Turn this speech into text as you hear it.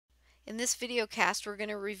In this video cast, we're going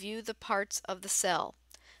to review the parts of the cell.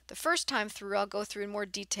 The first time through, I'll go through in more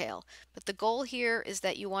detail, but the goal here is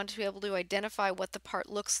that you want to be able to identify what the part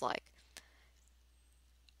looks like.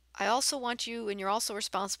 I also want you, and you're also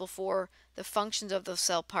responsible for the functions of those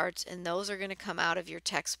cell parts, and those are going to come out of your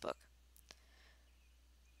textbook.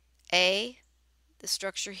 The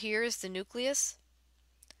structure here is the nucleus.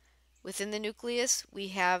 Within the nucleus, we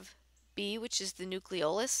have B, which is the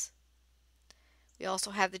nucleolus. We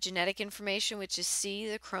also have the genetic information, which is C,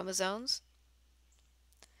 the chromosomes.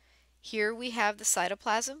 Here we have the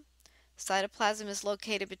cytoplasm. Cytoplasm is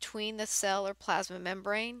located between the cell or plasma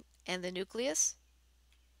membrane and the nucleus.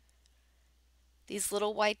 These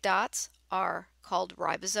little white dots are called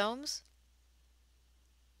ribosomes.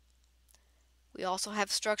 We also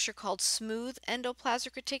have structure called smooth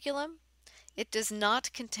endoplasmic reticulum. It does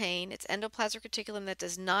not contain, it's endoplasmic reticulum that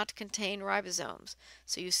does not contain ribosomes.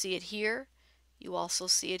 So you see it here, you also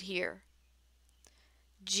see it here.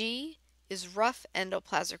 G is rough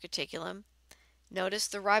endoplasmic reticulum. Notice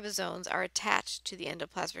the ribosomes are attached to the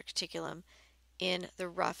endoplasmic reticulum in the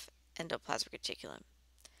rough endoplasmic reticulum.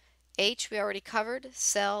 H we already covered,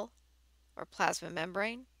 cell or plasma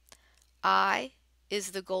membrane. I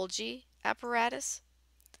is the Golgi apparatus.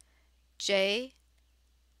 J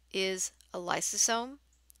is a lysosome.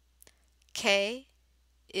 K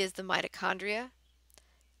is the mitochondria.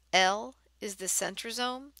 L is the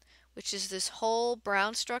centrosome, which is this whole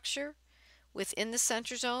brown structure. Within the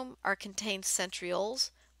centrosome are contained centrioles,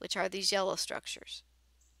 which are these yellow structures.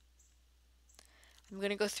 I'm going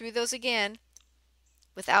to go through those again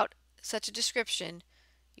without such a description.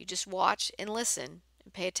 You just watch and listen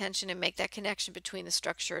and pay attention and make that connection between the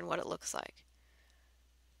structure and what it looks like.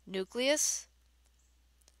 Nucleus,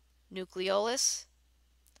 nucleolus,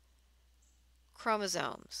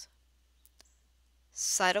 chromosomes,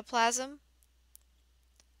 cytoplasm,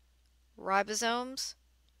 ribosomes,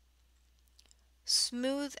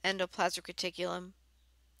 smooth endoplasmic reticulum,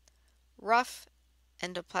 rough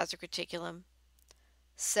endoplasmic reticulum,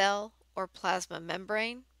 cell or plasma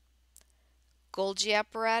membrane, Golgi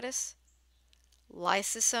apparatus,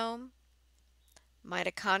 lysosome,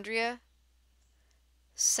 mitochondria,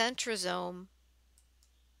 centrosome,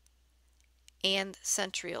 and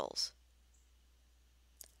centrioles.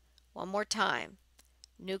 One more time.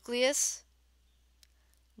 Nucleus,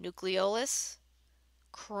 nucleolus,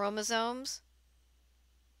 chromosomes,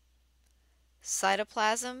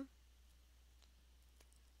 cytoplasm,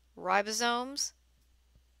 ribosomes,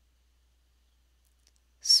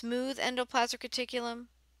 smooth endoplasmic reticulum,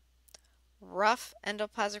 rough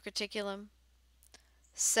endoplasmic reticulum,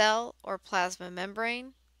 cell or plasma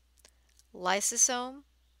membrane, lysosome,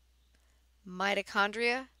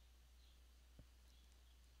 mitochondria,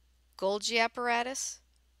 Golgi apparatus,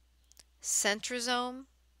 centrosome,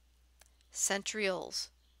 centrioles,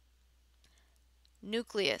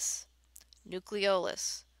 nucleus,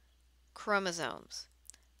 nucleolus, chromosomes,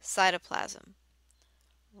 cytoplasm,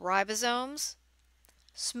 ribosomes,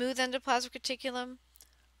 smooth endoplasmic reticulum,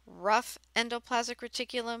 rough endoplasmic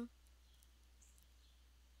reticulum,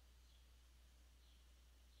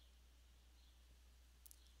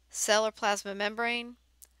 cell or plasma membrane,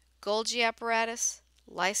 Golgi apparatus,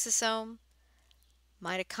 lysosome,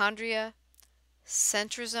 mitochondria,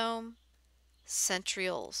 centrosome,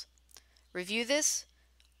 centrioles. Review this.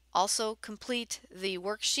 Also complete the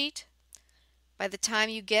worksheet. By the time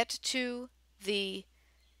you get to the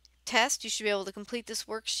test, you should be able to complete this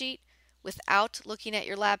worksheet without looking at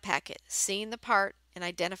your lab packet, seeing the part and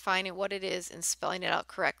identifying what it is and spelling it out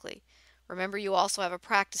correctly. Remember, you also have a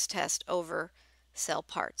practice test over cell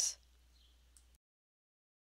parts.